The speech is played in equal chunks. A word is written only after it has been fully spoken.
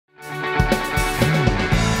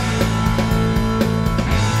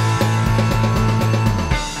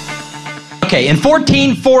Okay, in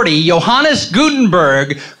 1440, Johannes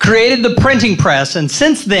Gutenberg created the printing press, and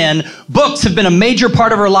since then, books have been a major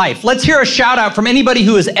part of our life. Let's hear a shout out from anybody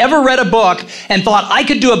who has ever read a book and thought, I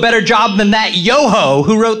could do a better job than that yo-ho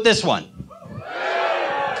who wrote this one.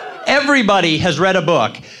 Everybody has read a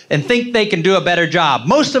book and think they can do a better job.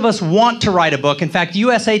 Most of us want to write a book. In fact,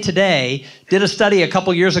 USA Today did a study a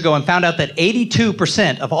couple years ago and found out that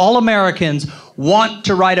 82% of all Americans want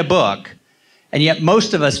to write a book. And yet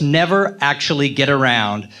most of us never actually get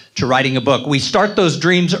around to writing a book. We start those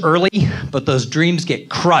dreams early, but those dreams get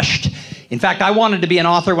crushed. In fact, I wanted to be an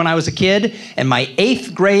author when I was a kid, and my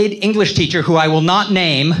 8th grade English teacher, who I will not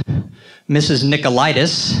name, Mrs.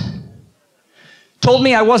 Nicolaitis, told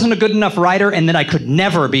me I wasn't a good enough writer and that I could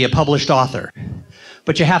never be a published author.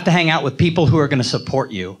 But you have to hang out with people who are going to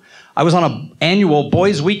support you. I was on an annual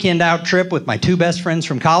boys' weekend out trip with my 2 best friends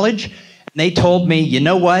from college. They told me, you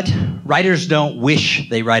know what? Writers don't wish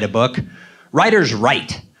they write a book. Writers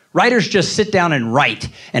write. Writers just sit down and write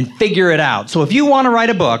and figure it out. So if you want to write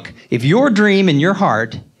a book, if your dream in your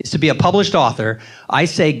heart is to be a published author, I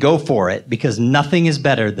say go for it, because nothing is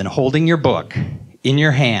better than holding your book in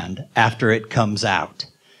your hand after it comes out.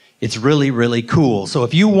 It's really, really cool. So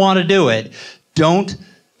if you want to do it, don't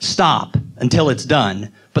stop until it's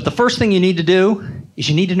done. But the first thing you need to do is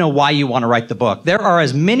you need to know why you want to write the book. There are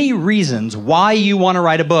as many reasons why you want to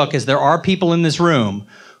write a book as there are people in this room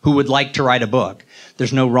who would like to write a book.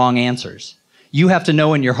 There's no wrong answers. You have to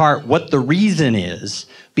know in your heart what the reason is,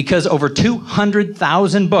 because over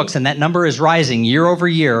 200,000 books, and that number is rising year over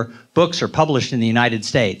year, books are published in the United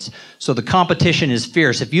States. So the competition is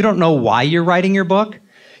fierce. If you don't know why you're writing your book,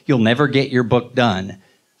 you'll never get your book done.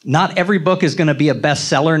 Not every book is going to be a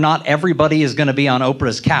bestseller. Not everybody is going to be on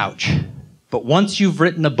Oprah's couch. But once you've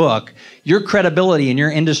written a book, your credibility in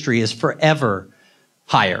your industry is forever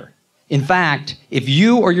higher. In fact, if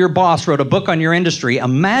you or your boss wrote a book on your industry,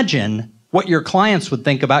 imagine what your clients would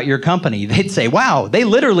think about your company. They'd say, wow, they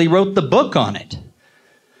literally wrote the book on it.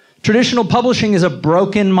 Traditional publishing is a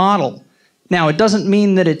broken model. Now, it doesn't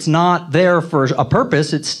mean that it's not there for a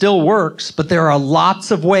purpose. It still works, but there are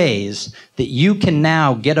lots of ways that you can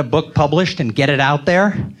now get a book published and get it out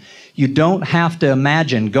there. You don't have to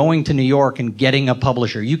imagine going to New York and getting a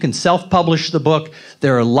publisher. You can self-publish the book.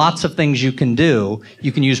 There are lots of things you can do.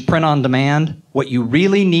 You can use print on demand. What you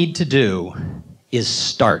really need to do is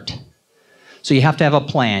start. So you have to have a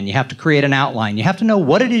plan. You have to create an outline. You have to know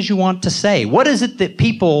what it is you want to say. What is it that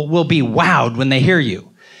people will be wowed when they hear you?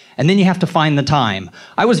 And then you have to find the time.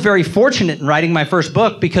 I was very fortunate in writing my first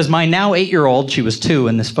book because my now 8-year-old, she was 2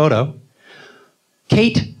 in this photo,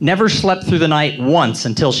 Kate never slept through the night once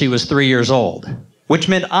until she was 3 years old, which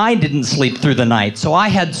meant I didn't sleep through the night. So I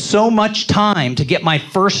had so much time to get my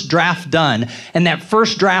first draft done. And that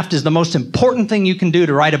first draft is the most important thing you can do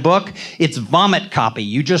to write a book. It's vomit copy.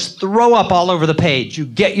 You just throw up all over the page. You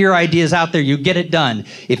get your ideas out there. You get it done.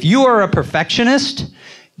 If you are a perfectionist,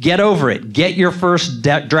 get over it. Get your first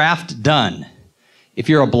draft done. If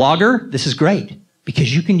you're a blogger, this is great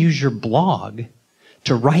because you can use your blog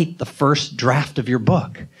to write the first draft of your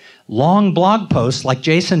book. Long blog posts, like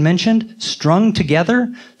Jason mentioned, strung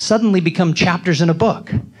together, suddenly become chapters in a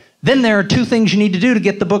book. Then there are 2 things you need to do to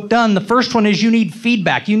get the book done. The first one is you need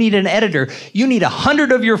feedback. You need an editor. You need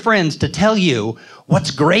 100 of your friends to tell you what's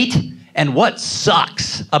great and what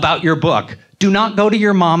sucks about your book. Do not go to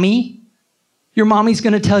your mommy. Your mommy's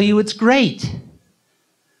going to tell you it's great.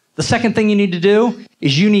 The second thing you need to do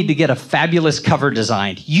is you need to get a fabulous cover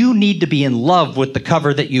designed. You need to be in love with the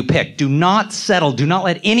cover that you pick. Do not settle. Do not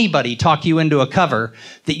let anybody talk you into a cover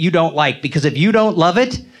that you don't like, because if you don't love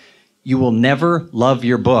it, you will never love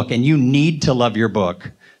your book. And you need to love your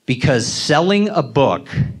book, because selling a book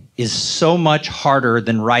is so much harder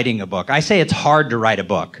than writing a book. I say it's hard to write a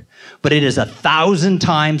book, but it is 1,000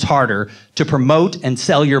 times harder to promote and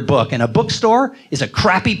sell your book. And a bookstore is a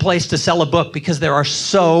crappy place to sell a book because there are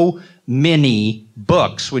so many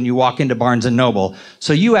books when you walk into Barnes & Noble.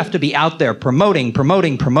 So you have to be out there promoting,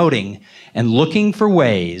 and looking for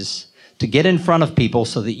ways to get in front of people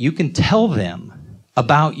so that you can tell them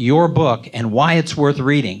about your book and why it's worth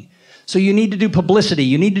reading. So you need to do publicity,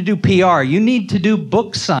 you need to do PR, you need to do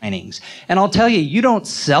book signings. And I'll tell you, you don't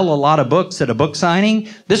sell a lot of books at a book signing.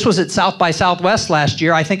 This was at South by Southwest last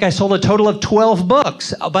year. I think I sold a total of 12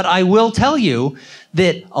 books. But I will tell you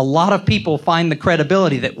that a lot of people find the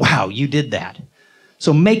credibility that, wow, you did that.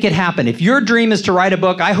 So make it happen. If your dream is to write a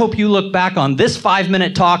book, I hope you look back on this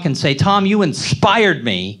 5-minute talk and say, Thom, you inspired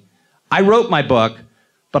me. I wrote my book,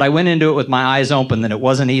 but I went into it with my eyes open that it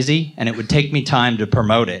wasn't easy and it would take me time to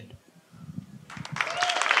promote it.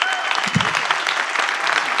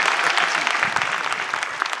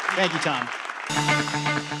 Thank you, Thom.